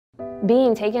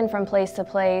Being taken from place to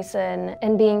place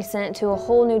and being sent to a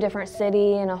whole new different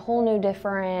city and a whole new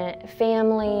different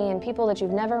family and people that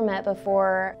you've never met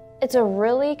before, it's a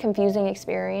really confusing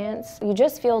experience. You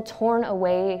just feel torn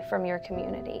away from your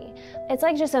community. It's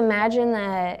like, just imagine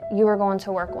that you were going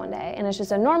to work one day and it's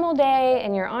just a normal day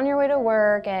and you're on your way to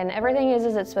work and everything is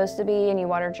as it's supposed to be, and you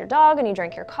watered your dog and you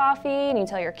drank your coffee and you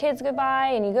tell your kids goodbye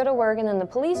and you go to work, and then the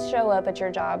police show up at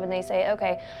your job and they say,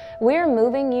 okay, we're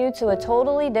moving you to a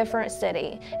totally different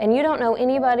city and you don't know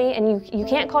anybody, and you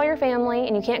can't call your family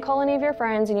and you can't call any of your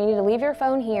friends, and you need to leave your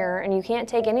phone here and you can't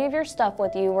take any of your stuff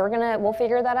with you. We'll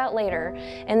figure that out later.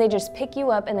 And they just pick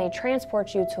you up and they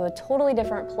transport you to a totally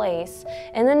different place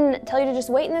and then tell you to just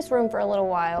wait in this room for a little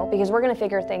while because we're going to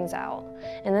figure things out.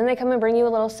 And then they come and bring you a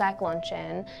little sack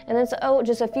luncheon, and then it's, oh,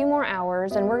 just a few more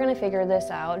hours and we're going to figure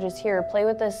this out. Just here, play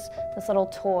with this little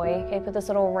toy, okay, put this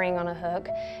little ring on a hook.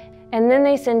 And then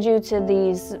they send you to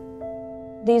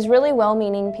these really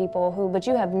well-meaning people but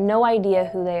you have no idea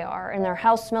who they are, and their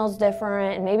house smells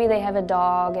different, and maybe they have a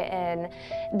dog and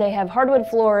they have hardwood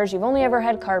floors, you've only ever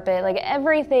had carpet. Like,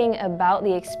 everything about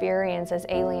the experience is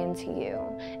alien to you,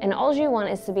 and all you want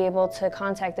is to be able to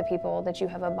contact the people that you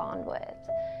have a bond with.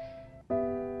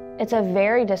 It's a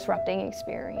very disrupting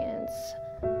experience.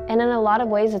 And in a lot of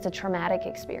ways, it's a traumatic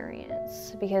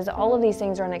experience because all of these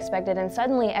things are unexpected, and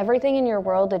suddenly everything in your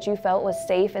world that you felt was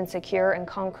safe and secure and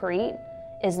concrete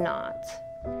is not.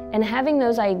 And having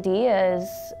those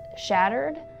ideas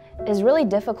shattered is really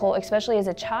difficult, especially as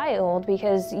a child,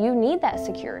 because you need that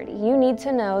security. You need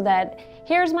to know that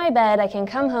here's my bed, I can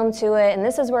come home to it, and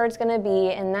this is where it's gonna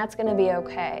be, and that's gonna be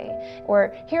okay.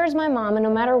 Or here's my mom, and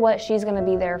no matter what, she's gonna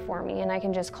be there for me, and I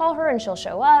can just call her and she'll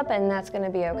show up, and that's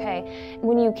gonna be okay.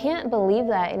 When you can't believe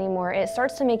that anymore, it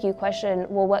starts to make you question,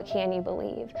 well, what can you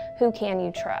believe? Who can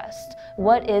you trust?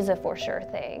 What is a for sure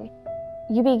thing?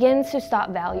 You begin to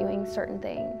stop valuing certain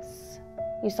things.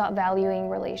 You stop valuing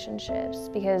relationships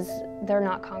because they're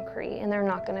not concrete and they're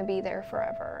not going to be there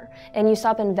forever. And you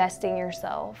stop investing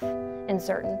yourself in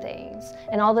certain things.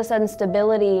 And all of a sudden,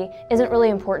 stability isn't really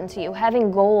important to you.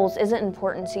 Having goals isn't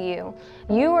important to you.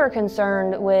 You are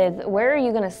concerned with, where are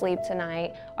you going to sleep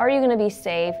tonight? Are you going to be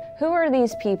safe? Who are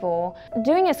these people?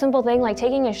 Doing a simple thing like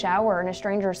taking a shower in a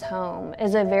stranger's home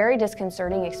is a very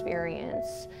disconcerting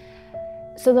experience.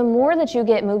 So the more that you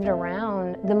get moved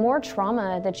around, the more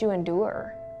trauma that you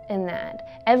endure in that.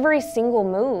 Every single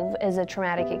move is a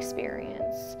traumatic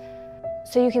experience.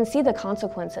 So you can see the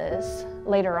consequences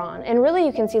later on. And really,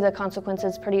 you can see the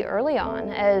consequences pretty early on.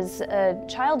 As a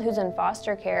child who's in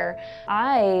foster care,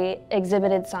 I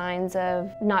exhibited signs of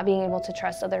not being able to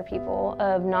trust other people,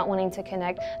 of not wanting to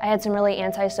connect. I had some really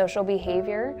antisocial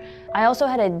behavior. I also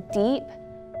had a deep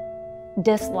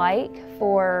dislike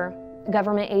for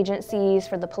government agencies,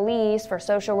 for the police, for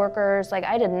social workers. Like,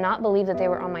 I did not believe that they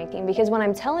were on my team, because when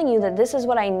I'm telling you that this is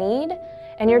what I need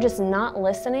and you're just not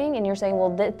listening and you're saying, well,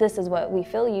 this is what we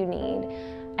feel you need,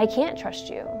 I can't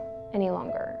trust you any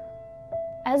longer.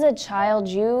 As a child,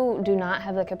 you do not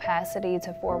have the capacity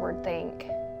to forward think.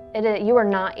 You are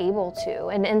not able to,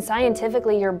 and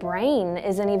scientifically your brain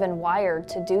isn't even wired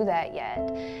to do that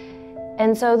yet.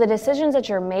 And so the decisions that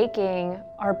you're making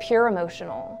are pure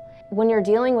emotional. When you're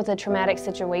dealing with a traumatic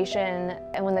situation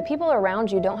and when the people around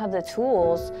you don't have the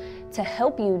tools to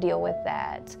help you deal with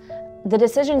that, the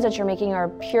decisions that you're making are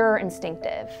pure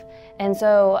instinctive. And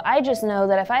so I just know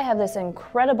that if I have this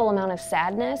incredible amount of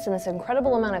sadness and this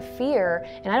incredible amount of fear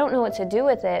and I don't know what to do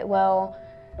with it, well,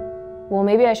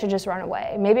 maybe I should just run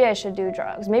away. Maybe I should do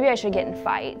drugs. Maybe I should get in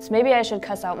fights. Maybe I should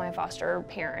cuss out my foster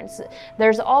parents.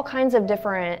 There's all kinds of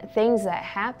different things that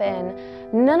happen.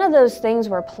 None of those things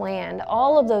were planned.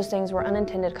 All of those things were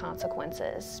unintended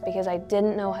consequences because I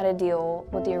didn't know how to deal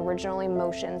with the original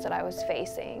emotions that I was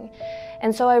facing.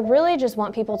 And so I really just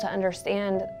want people to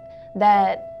understand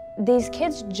that these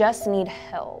kids just need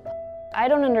help. I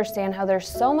don't understand how there's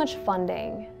so much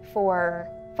funding for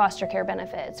foster care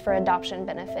benefits, for adoption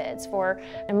benefits, for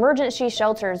emergency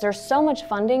shelters. There's so much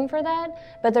funding for that,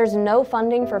 but there's no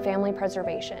funding for family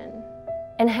preservation.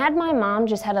 And had my mom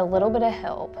just had a little bit of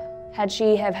help, had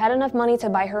she have had enough money to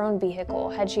buy her own vehicle,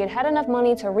 had she had enough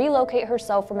money to relocate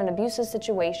herself from an abusive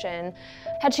situation,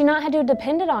 had she not had to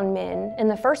depend on men in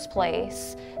the first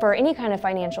place for any kind of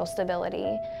financial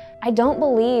stability, I don't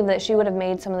believe that she would have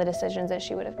made some of the decisions that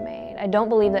she would have made. I don't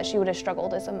believe that she would have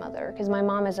struggled as a mother, because my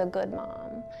mom is a good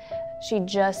mom. She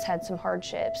just had some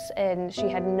hardships and she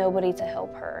had nobody to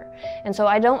help her. And so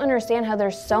I don't understand how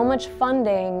there's so much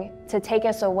funding to take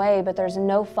us away, but there's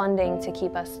no funding to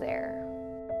keep us there.